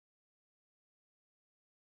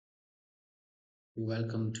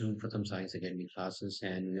Welcome to Pratham Science Academy classes,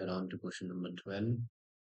 and we are on to question number 12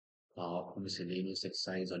 of miscellaneous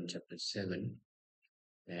exercise on chapter 7.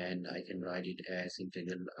 And I can write it as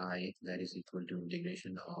integral I, that is equal to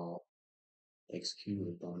integration of x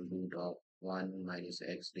cubed upon root of 1 minus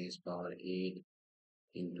x raised power 8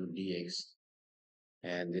 into dx.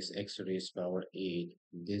 And this x raised power 8,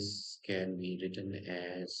 this can be written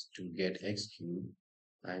as to get x cubed.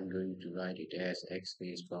 I'm going to write it as x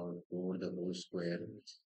raised power 4 the whole square,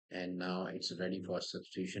 and now it's ready for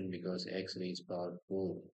substitution because x raised power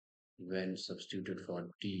 4 when substituted for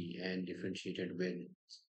t and differentiated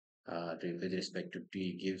with respect to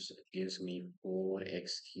t gives me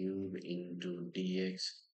 4x cubed into dx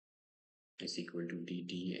is equal to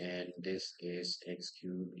dt, and this is x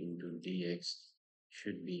cubed into dx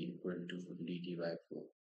should be equal to dt by 4.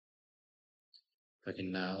 Okay,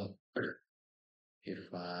 now if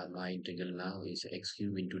my integral now is x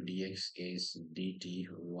cubed into dx is dt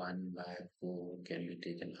 1 by 4 can be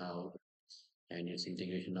taken out, and its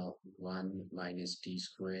integration of 1 minus t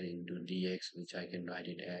square into dx, which I can write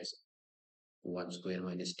it as 1 square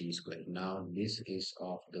minus t square. Now this is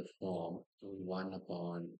of the form 1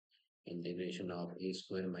 upon integration of a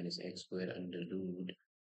square minus x square under root,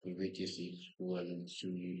 which is equal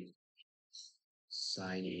to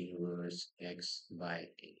sine inverse x by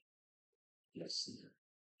a. Let's see.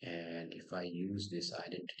 And if I use this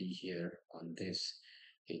identity here on this,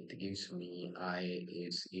 it gives me I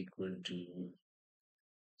is equal to,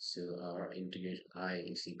 so our integration I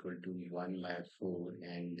is equal to 1 by 4,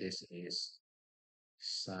 and this is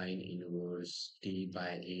sine inverse t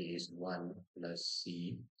by a is 1 plus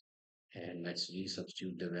c, and let's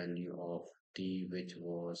resubstitute the value of t, which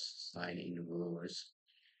was sine inverse,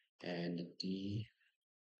 and t,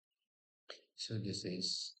 so this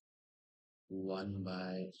is 1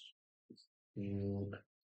 by 4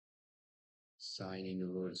 sine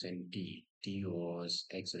inverse, and t was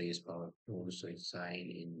x raised power 4, so it's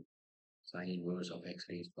sine inverse of x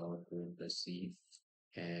raised power 4 plus c,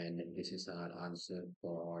 and this is our answer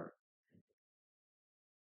for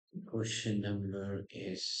question number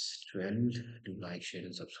is 12. Do like, share,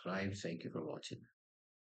 and subscribe. Thank you for watching.